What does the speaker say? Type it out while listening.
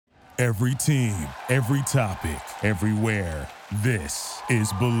Every team, every topic, everywhere. This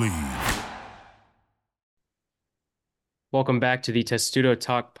is Believe. Welcome back to the Testudo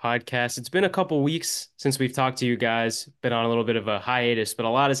Talk podcast. It's been a couple weeks since we've talked to you guys, been on a little bit of a hiatus, but a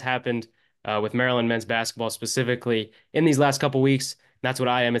lot has happened with Maryland men's basketball specifically in these last couple weeks. And that's what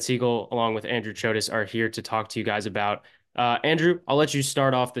I, Emmett Siegel, along with Andrew Chotis, are here to talk to you guys about. Andrew, I'll let you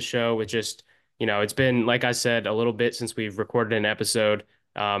start off the show with just, it's been, like I said, a little bit since we've recorded an episode,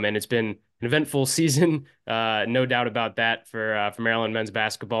 and it's been an eventful season, no doubt about that for Maryland men's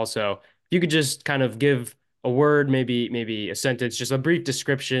basketball. So if you could just kind of give a word, maybe a sentence, just a brief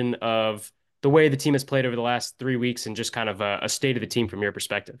description of the way the team has played over the last 3 weeks and just kind of a state of the team from your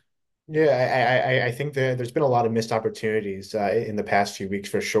perspective. Yeah, I think that there's been a lot of missed opportunities in the past few weeks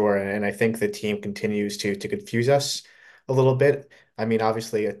for sure, and I think the team continues to confuse us a little bit. I mean,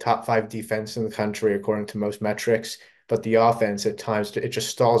 obviously a top five defense in the country according to most metrics, but the offense at times it just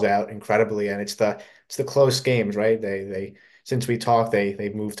stalls out incredibly, and it's the close games, right? They since we talked,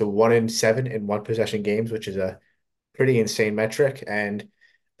 they've moved to 1-7 in one possession games, which is a pretty insane metric, and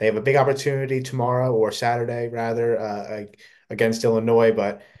they have a big opportunity tomorrow or Saturday rather against Illinois,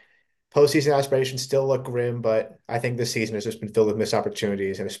 but. Postseason aspirations still look grim, but I think this season has just been filled with missed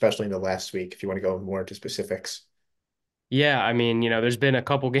opportunities, and especially in the last week, if you want to go more into specifics. Yeah, I mean, there's been a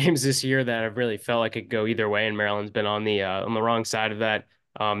couple games this year that have really felt like it could go either way, and Maryland's been on the wrong side of that.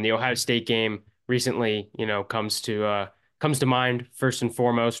 The Ohio State game recently, comes to mind first and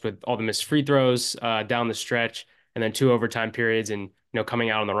foremost with all the missed free throws down the stretch, and then two overtime periods, and coming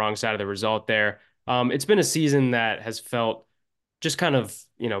out on the wrong side of the result there. It's been a season that has felt just kind of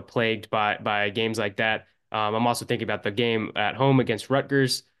plagued by games like that. I'm also thinking about the game at home against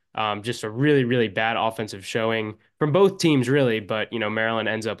Rutgers. Just a really bad offensive showing from both teams, really. But Maryland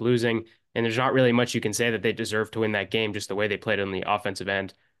ends up losing, and there's not really much you can say that they deserve to win that game, just the way they played on the offensive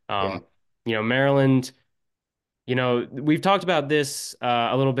end. Yeah. Maryland. We've talked about this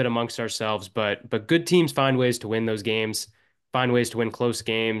a little bit amongst ourselves, but good teams find ways to win those games, find ways to win close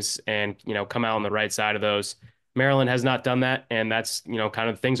games, and come out on the right side of those. Maryland has not done that, and that's kind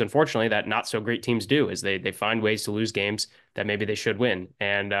of things, unfortunately, that not so great teams do is they find ways to lose games that maybe they should win.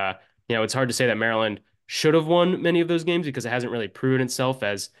 And it's hard to say that Maryland should have won many of those games because it hasn't really proven itself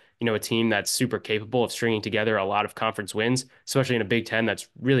as a team that's super capable of stringing together a lot of conference wins, especially in a Big Ten that's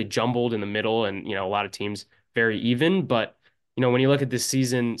really jumbled in the middle, and a lot of teams very even. But, when you look at this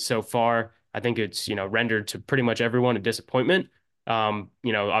season so far, I think it's, rendered to pretty much everyone a disappointment.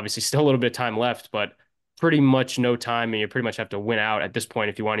 Obviously still a little bit of time left, but pretty much no time. And you pretty much have to win out at this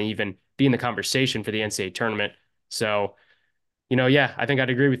point if you want to even be in the conversation for the NCAA tournament. So, yeah, I think I'd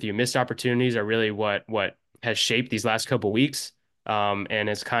agree with you. Missed opportunities are really what has shaped these last couple weeks. And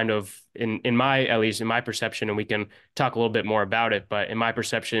it's kind of in my, at least in my perception, and we can talk a little bit more about it, but in my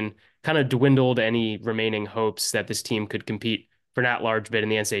perception, kind of dwindled any remaining hopes that this team could compete for an at-large bid in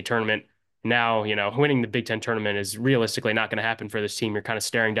the NCAA tournament. Now, winning the Big Ten tournament is realistically not going to happen for this team. You're kind of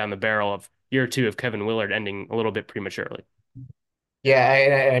staring down the barrel of year two of Kevin Willard ending a little bit prematurely.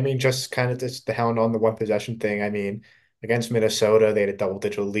 Yeah, I mean, just kind of just the hound on the one possession thing. I mean, against Minnesota, they had a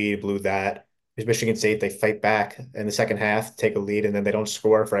double-digit lead, blew that. Against Michigan State, they fight back in the second half, take a lead, and then they don't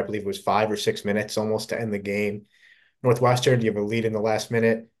score for, I believe it was 5 or 6 minutes almost to end the game. Northwestern, you have a lead in the last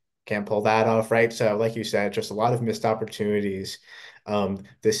minute, can't pull that off, right? So, like you said, just a lot of missed opportunities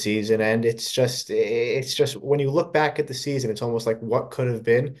this season, and it's just when you look back at the season, it's almost like what could have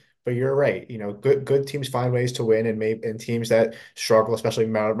been. But you're right, good teams find ways to win, and maybe and teams that struggle, especially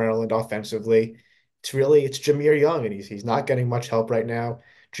Maryland offensively, it's Jameer Young, and he's not getting much help right now.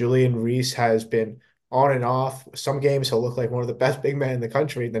 Julian Reese has been on and off. Some games he'll look like one of the best big men in the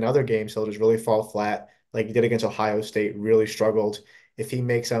country, then other games he'll just really fall flat like he did against Ohio State, really struggled. If he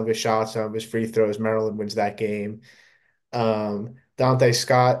makes some of his shots, some of his free throws, Maryland wins that game. Dante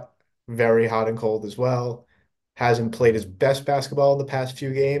Scott, very hot and cold as well. Hasn't played his best basketball in the past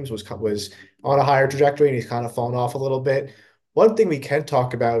few games, was on a higher trajectory, and he's kind of fallen off a little bit. One thing we can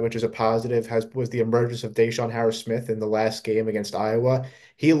talk about, which is a positive, was the emergence of Deshaun Harris-Smith in the last game against Iowa.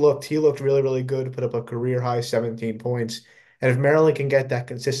 He looked really good, put up a career high 17 points. And if Maryland can get that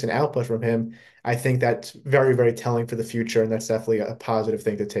consistent output from him, I think that's very telling for the future, and that's definitely a positive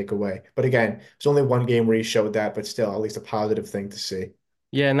thing to take away. But again, it's only one game where he showed that, but still, at least a positive thing to see.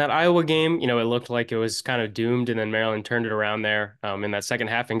 Yeah, in that Iowa game, it looked like it was kind of doomed, and then Maryland turned it around there in that second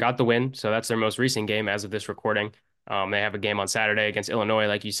half and got the win. So that's their most recent game as of this recording. They have a game on Saturday against Illinois,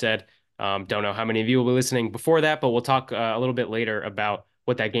 like you said. Don't know how many of you will be listening before that, but we'll talk a little bit later about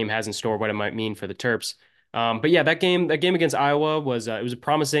what that game has in store, what it might mean for the Terps. But yeah, that game against Iowa was it was a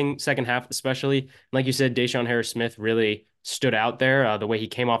promising second half, especially like you said, Deshaun Harris Smith really stood out there. The way he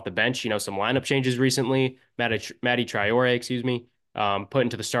came off the bench, some lineup changes recently. Matty Traore, excuse me, put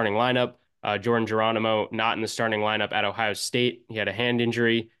into the starting lineup. Jordan Geronimo not in the starting lineup at Ohio State. He had a hand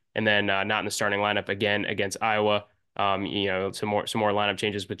injury, and then not in the starting lineup again against Iowa. Some more lineup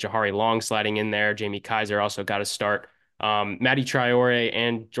changes with Jahari Long sliding in there. Jamie Kaiser also got a start. Matty Traore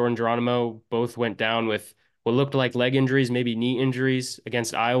and Jordan Geronimo both went down with what looked like leg injuries, maybe knee injuries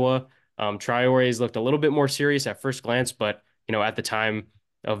against Iowa. Traore's looked a little bit more serious at first glance, but at the time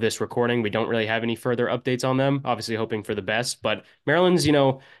of this recording, we don't really have any further updates on them. Obviously, hoping for the best. But Maryland's,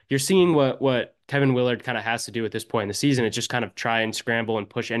 you're seeing what Kevin Willard kind of has to do at this point in the season. It's just kind of try and scramble and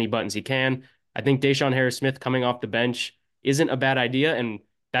push any buttons he can. I think Deshaun Harris-Smith coming off the bench isn't a bad idea, and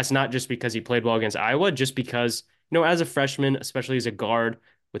that's not just because he played well against Iowa, just because as a freshman, especially as a guard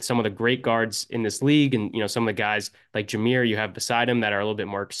with some of the great guards in this league, and some of the guys like Jameer you have beside him that are a little bit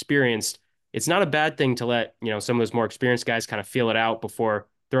more experienced, it's not a bad thing to let some of those more experienced guys kind of feel it out before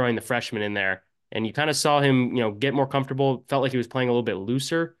throwing the freshman in there. And you kind of saw him, get more comfortable. Felt like he was playing a little bit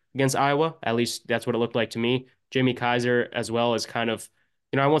looser against Iowa. At least that's what it looked like to me. Jamie Kaiser as well as kind of,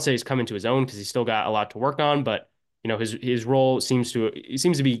 I won't say he's coming to his own because he's still got a lot to work on, but his role seems to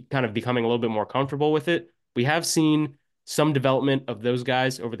be kind of becoming a little bit more comfortable with it. We have seen some development of those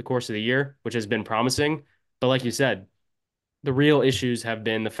guys over the course of the year, which has been promising. But like you said, the real issues have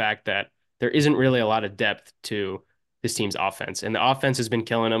been the fact that there isn't really a lot of depth to this team's offense. And the offense has been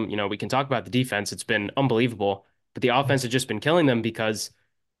killing them. We can talk about the defense. It's been unbelievable. But the offense has just been killing them because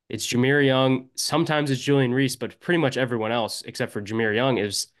it's Jahmir Young. Sometimes it's Julian Reese, but pretty much everyone else, except for Jahmir Young,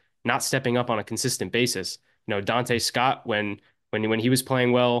 is not stepping up on a consistent basis. Dante Scott, when he was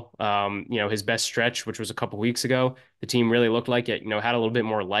playing well, his best stretch, which was a couple weeks ago, the team really looked like it, had a little bit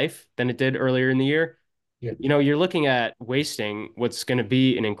more life than it did earlier in the year. Yeah. You're looking at wasting what's going to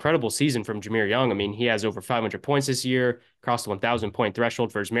be an incredible season from Jahmir Young. I mean, he has over 500 points this year, crossed the 1,000 point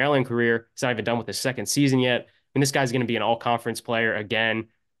threshold for his Maryland career. He's not even done with his second season yet. I mean, this guy's going to be an all conference player again.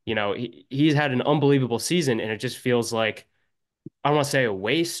 He's had an unbelievable season, and it just feels like, I don't want to say a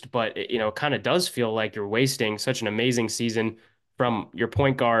waste, but it kind of does feel like you're wasting such an amazing season from your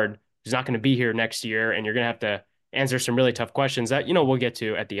point guard who's not going to be here next year, and you're going to have to answer some really tough questions that we'll get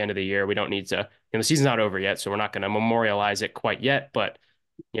to at the end of the year. We don't need to, the season's not over yet, so we're not going to memorialize it quite yet. But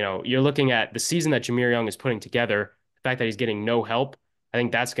you're looking at the season that Jahmir Young is putting together, the fact that he's getting no help. I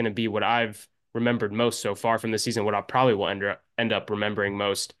think that's going to be what I've remembered most so far from the season. What I probably will end up remembering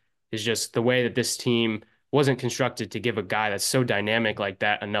most is just the way that this team wasn't constructed to give a guy that's so dynamic like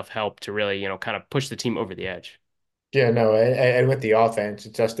that enough help to really, kind of push the team over the edge. Yeah, no, and with the offense,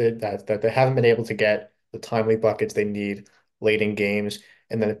 it's just that they haven't been able to get the timely buckets they need late in games,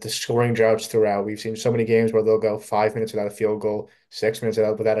 and then the scoring droughts throughout. We've seen so many games where they'll go 5 minutes without a field goal, 6 minutes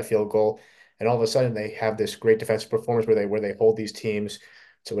without a field goal, and all of a sudden they have this great defensive performance where they hold these teams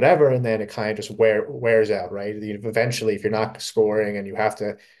to whatever, and then it kind of just wears out, right? Eventually, if you're not scoring and you have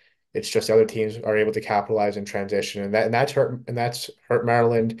to, it's just other teams are able to capitalize in transition, and that's hurt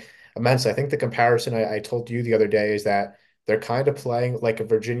Maryland immensely. I think the comparison I told you the other day is that they're kind of playing like a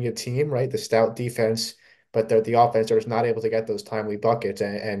Virginia team, right? The stout defense, but the offense is not able to get those timely buckets.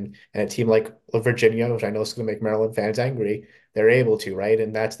 And a team like Virginia, which I know is going to make Maryland fans angry, they're able to, right?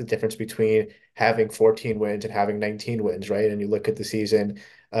 And that's the difference between having 14 wins and having 19 wins, right? And you look at the season,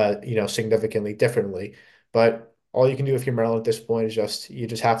 significantly differently. But all you can do if you're Maryland at this point is you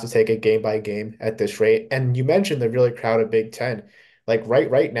just have to take it game by game at this rate. And you mentioned the really crowded Big Ten. Like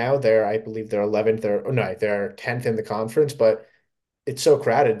right now, I believe they're 11th or no, they're 10th in the conference, but it's so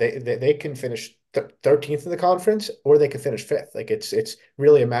crowded. They can finish 13th in the conference, or they can finish fifth. Like it's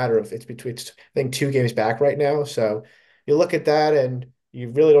really a matter of I think 2 games back right now. So you look at that and you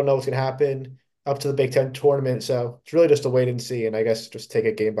really don't know what's going to happen up to the Big Ten tournament. So it's really just a wait and see, and I guess just take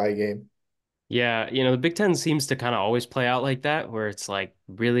it game by game. Yeah, the Big Ten seems to kind of always play out like that, where it's like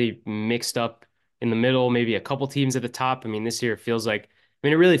really mixed up in the middle, maybe a couple teams at the top. I mean, this year it feels like, it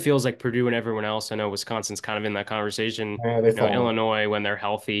really feels like Purdue and everyone else. I know Wisconsin's kind of in that conversation, They fall. Illinois when they're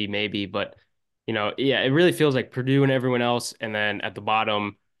healthy, maybe, but yeah, it really feels like Purdue and everyone else. And then at the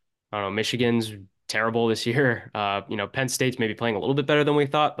bottom, I don't know, Michigan's terrible this year. Penn State's maybe playing a little bit better than we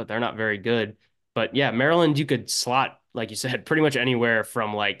thought, but they're not very good. But yeah, Maryland, you could slot, like you said, pretty much anywhere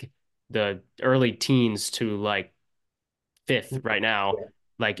from like the early teens to like fifth right now, Yeah.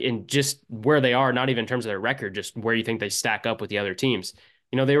 like in just where they are, not even in terms of their record, just where you think they stack up with the other teams.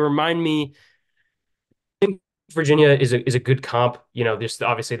 They remind me, Virginia is a good comp. There's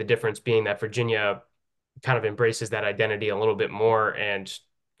obviously the difference being that Virginia kind of embraces that identity a little bit more. And,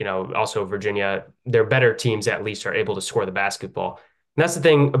 also Virginia, their better teams at least are able to score the basketball. And that's the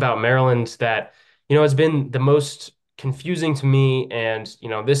thing about Maryland that, has been the most confusing to me. And,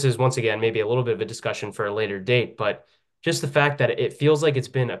 this is once again maybe a little bit of a discussion for a later date, but just the fact that it feels like it's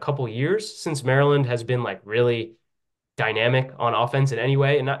been a couple years since Maryland has been like really dynamic on offense in any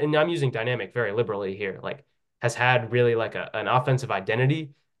way. And I'm using dynamic very liberally here, like has had really like an offensive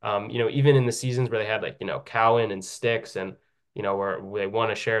identity. Even in the seasons where they had like, Cowan and Sticks and, where they won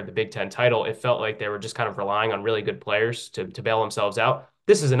a share of the Big Ten title, it felt like they were just kind of relying on really good players to bail themselves out.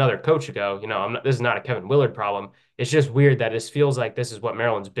 This is another coach ago. This is not a Kevin Willard problem. It's just weird that this feels like this is what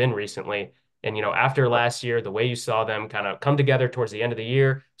Maryland's been recently. And, after last year, the way you saw them kind of come together towards the end of the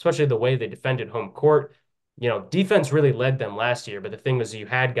year, especially the way they defended home court, defense really led them last year. But the thing was, you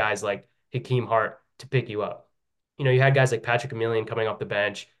had guys like Hakeem Hart to pick you up. You had guys like Patrick Emilian coming off the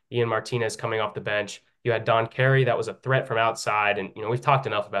bench, Ian Martinez coming off the bench. You had Don Carey that was a threat from outside. And, we've talked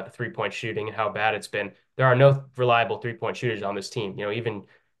enough about the 3-point shooting and how bad it's been. There are no reliable 3-point shooters on this team. Even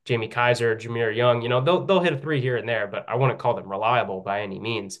Jamie Kaiser, Jameer Young, they'll hit a three here and there, but I wouldn't call them reliable by any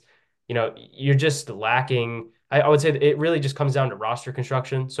means. You're just lacking. I would say that it really just comes down to roster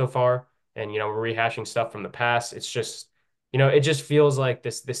construction so far. And, we're rehashing stuff from the past. It's just, it just feels like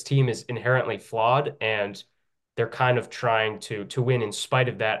this team is inherently flawed, and they're kind of trying to win in spite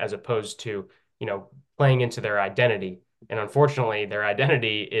of that, as opposed to, playing into their identity. And unfortunately, their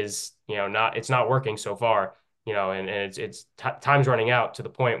identity is, it's not working so far, and it's time's running out to the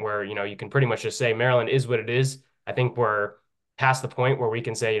point where, you can pretty much just say Maryland is what it is. I think we're past the point where we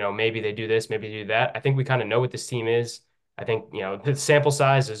can say, maybe they do this, maybe they do that. I think we kind of know what this team is. I think, the sample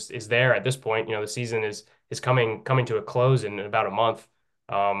size is there at this point. The season is coming to a close in about a month.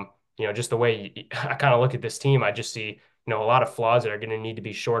 Just the way I kind of look at this team, I just see, a lot of flaws that are going to need to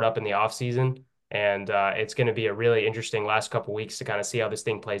be shored up in the offseason. And it's going to be a really interesting last couple weeks to kind of see how this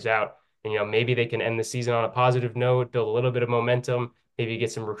thing plays out. And, maybe they can end the season on a positive note, build a little bit of momentum, maybe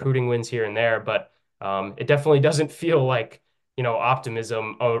get some recruiting wins here and there. But it definitely doesn't feel like,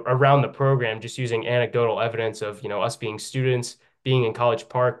 optimism around the program, just using anecdotal evidence of, us being students, being in College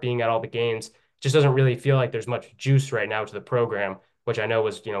Park, being at all the games. Just doesn't really feel like there's much juice right now to the program, which I know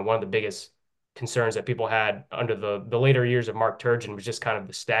was, one of the biggest concerns that people had under the later years of Mark Turgeon, was just kind of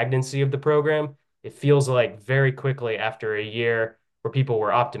the stagnancy of the program. It feels like very quickly after a year where people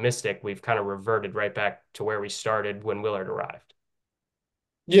were optimistic, we've kind of reverted right back to where we started when Willard arrived.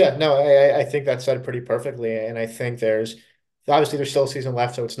 Yeah, no, I think that said pretty perfectly. And I think there's still a season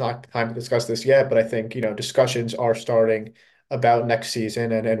left, so it's not time to discuss this yet. But I think, discussions are starting about next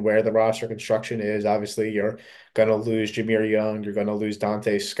season and where the roster construction is. Obviously, you're going to lose Jameer Young. You're going to lose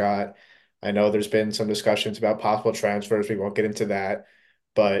Dante Scott. I know there's been some discussions about possible transfers. We won't get into that.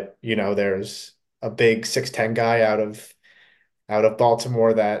 But, there's a big 6'10" guy out of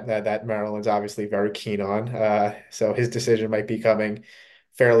Baltimore that Maryland's obviously very keen on. So his decision might be coming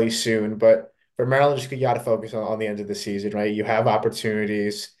fairly soon. But for Maryland, just you got to focus on the end of the season, right? You have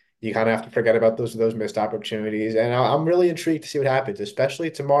opportunities. You kind of have to forget about those missed opportunities. And I'm really intrigued to see what happens,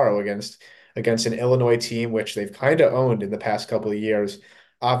 especially tomorrow against an Illinois team, which they've kind of owned in the past couple of years.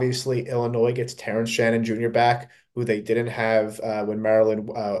 Obviously, Illinois gets Terrence Shannon Jr. back, who they didn't have when Maryland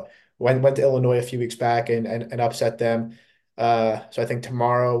went to Illinois a few weeks back and upset them. So I think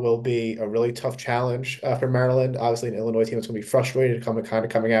tomorrow will be a really tough challenge for Maryland. Obviously, an Illinois team that's going to be frustrated,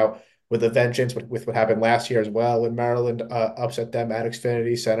 coming out with a vengeance with what happened last year as well when Maryland upset them at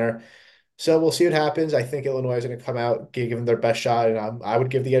Xfinity Center. So we'll see what happens. I think Illinois is going to come out, give them their best shot, and I would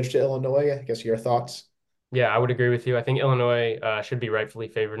give the edge to Illinois. I guess your thoughts. Yeah, I would agree with you. I think Illinois should be rightfully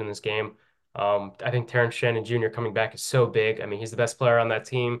favored in this game. I think Terrence Shannon Jr. coming back is so big. I mean, he's the best player on that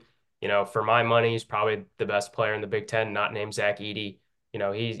team. For my money, he's probably the best player in the Big Ten, not named Zach Edey.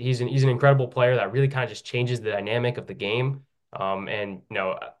 He's an incredible player that really kind of just changes the dynamic of the game. And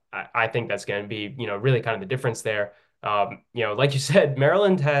I think that's going to be really kind of the difference there. Like you said,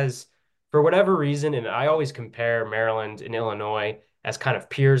 Maryland has, for whatever reason, and I always compare Maryland and Illinois as kind of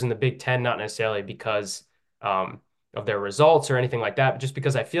peers in the Big Ten, not necessarily because of their results or anything like that, but just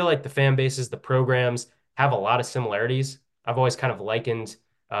because I feel like the fan bases, the programs have a lot of similarities. I've always kind of likened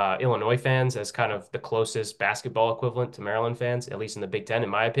Illinois fans as kind of the closest basketball equivalent to Maryland fans, at least in the Big Ten, in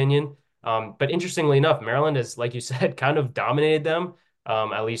my opinion. But interestingly enough, Maryland has, like you said, kind of dominated them,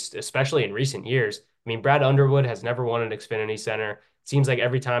 at least especially in recent years. I mean, Brad Underwood has never won at Xfinity Center. It seems like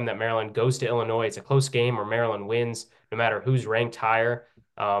every time that Maryland goes to Illinois, it's a close game or Maryland wins, no matter who's ranked higher.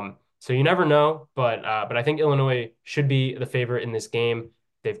 So you never know, but I think Illinois should be the favorite in this game.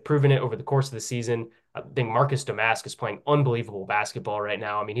 They've proven it over the course of the season. I think Marcus Domask is playing unbelievable basketball right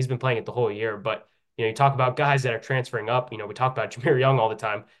now. I mean, he's been playing it the whole year, but you talk about guys that are transferring up. We talk about Jameer Young all the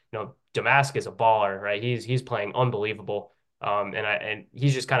time. Domask is a baller, right? He's playing unbelievable. And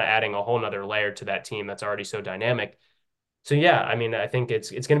he's just kind of adding a whole nother layer to that team that's already so dynamic. So yeah, I mean, I think it's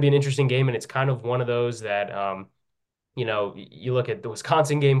going to be an interesting game, and it's kind of one of those that you look at the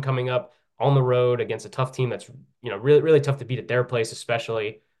Wisconsin game coming up on the road against a tough team that's really really tough to beat at their place,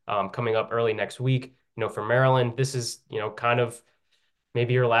 especially coming up early next week. For Maryland, this is kind of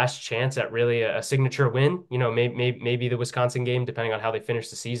maybe your last chance at really a signature win. Maybe the Wisconsin game, depending on how they finish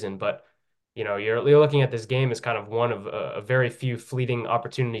the season. But you're looking at this game as kind of one of a very few fleeting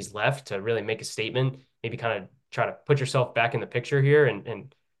opportunities left to really make a statement. Maybe kind of try to put yourself back in the picture here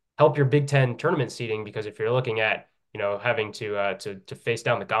and help your Big Ten tournament seeding. Because if you're looking at having to face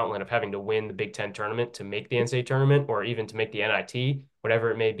down the gauntlet of having to win the Big Ten tournament to make the NCAA tournament or even to make the NIT,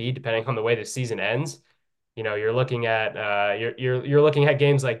 whatever it may be, depending on the way the season ends, you're looking at you're looking at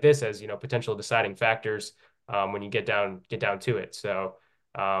games like this as potential deciding factors when you get down to it. So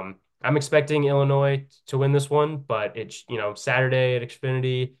I'm expecting Illinois to win this one, but it's Saturday at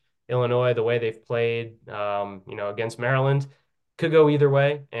Xfinity, Illinois, the way they've played against Maryland could go either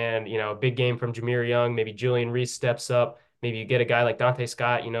way. And a big game from Jameer Young, maybe Julian Reese steps up. Maybe you get a guy like Dante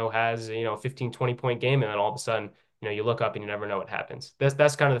Scott, has a 15, 20 point game, and then all of a sudden, you look up and you never know what happens.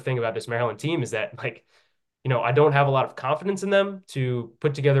 That's kind of the thing about this Maryland team is that like I don't have a lot of confidence in them to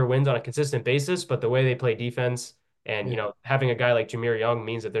put together wins on a consistent basis, but the way they play defense and, Yeah. having a guy like Jameer Young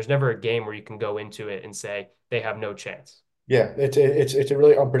means that there's never a game where you can go into it and say they have no chance. Yeah, it's a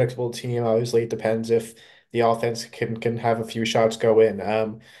really unpredictable team. Obviously, it depends if the offense can have a few shots go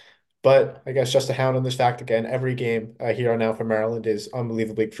in. But I guess just to hound on this fact again, every game here on out for Maryland is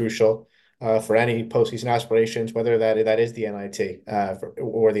unbelievably crucial for any postseason aspirations, whether that is the NIT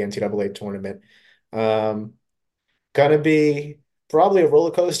or the NCAA tournament. Um, Gonna be probably a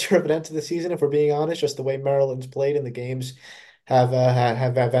roller coaster of an end to the season, if we're being honest, just the way Maryland's played and the games have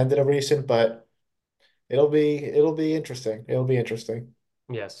ended of recent, but it'll be interesting. It'll be interesting.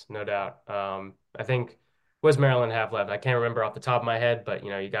 Yes, no doubt. I think what does Maryland have left? I can't remember off the top of my head, but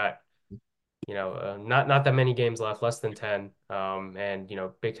you got not that many games left, less than 10.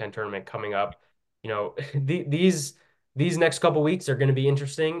 And Big Ten tournament coming up. These next couple weeks are going to be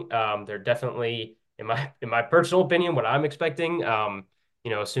interesting. They're definitely, in my personal opinion, what I'm expecting.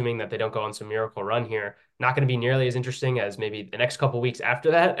 Assuming that they don't go on some miracle run here, not going to be nearly as interesting as maybe the next couple weeks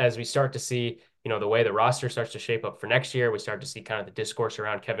after that, as we start to see, the way the roster starts to shape up for next year. We start to see kind of the discourse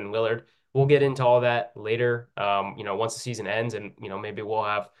around Kevin Willard. We'll get into all that later. Once the season ends, and maybe we'll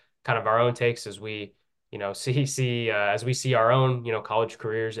have kind of our own takes as we as we see our own college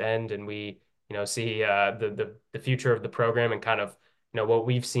careers end, and we see the future of the program and kind of what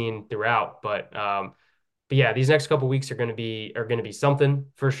we've seen throughout. But yeah, these next couple weeks are going to be something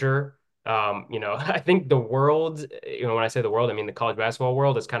for sure. I think the world, when I say the world, I mean the college basketball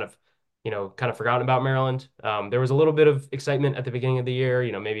world is kind of forgotten about Maryland. There was a little bit of excitement at the beginning of the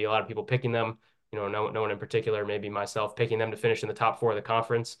year. Maybe a lot of people picking them. No one in particular, maybe myself picking them to finish in the top four of the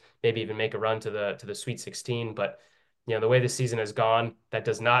conference, maybe even make a run to the Sweet 16. But the way this season has gone, that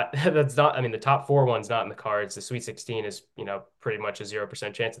does not that's not. I mean, the top four one's not in the cards. The Sweet 16 is pretty much a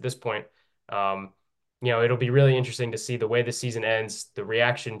 0% chance at this point. Um, It'll be really interesting to see the way the season ends, the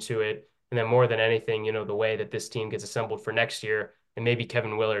reaction to it, and then more than anything, the way that this team gets assembled for next year, and maybe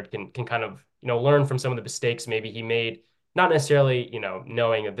Kevin Willard can kind of learn from some of the mistakes maybe he made, not necessarily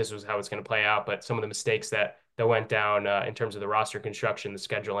knowing that this was how it's going to play out, but some of the mistakes that went down in terms of the roster construction, the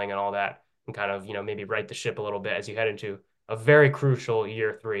scheduling, and all that, and kind of maybe right the ship a little bit as you head into a very crucial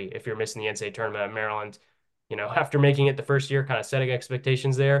year three. If you're missing the NCAA tournament at Maryland, after making it the first year, kind of setting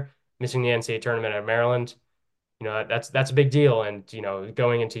expectations there, missing the NCAA tournament at Maryland, that's a big deal. And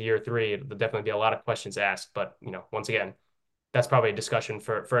going into year three, there'll definitely be a lot of questions asked. But once again, that's probably a discussion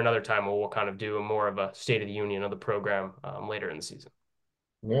for another time where we'll kind of do more of a state of the union of the program later in the season.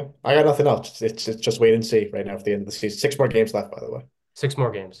 Yeah, I got nothing else. It's just wait and see right now for the end of the season. Six more games left, by the way. 6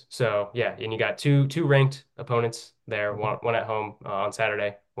 more games. So yeah, and you got two ranked opponents there. Mhm. One at home on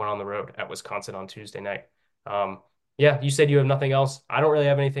Saturday, one on the road at Wisconsin on Tuesday night. Yeah, you said you have nothing else. I don't really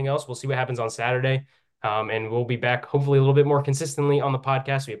have anything else. We'll see what happens on Saturday, and we'll be back hopefully a little bit more consistently on the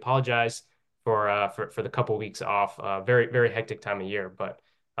podcast. We apologize for the couple weeks off. Very very hectic time of year, but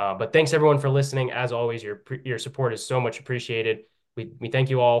thanks everyone for listening. As always, your support is so much appreciated. We thank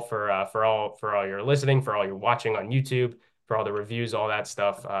you all for all your listening, for all your watching on YouTube, for all the reviews, all that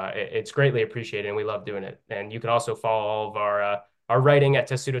stuff. It's greatly appreciated, and we love doing it. And you can also follow all of our writing at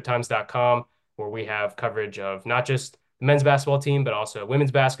testudotimes.com, where we have coverage of not just the men's basketball team, but also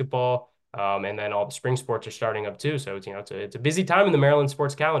women's basketball. And then all the spring sports are starting up too. So it's a busy time in the Maryland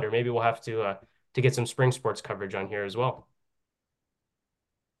sports calendar. Maybe we'll have to get some spring sports coverage on here as well.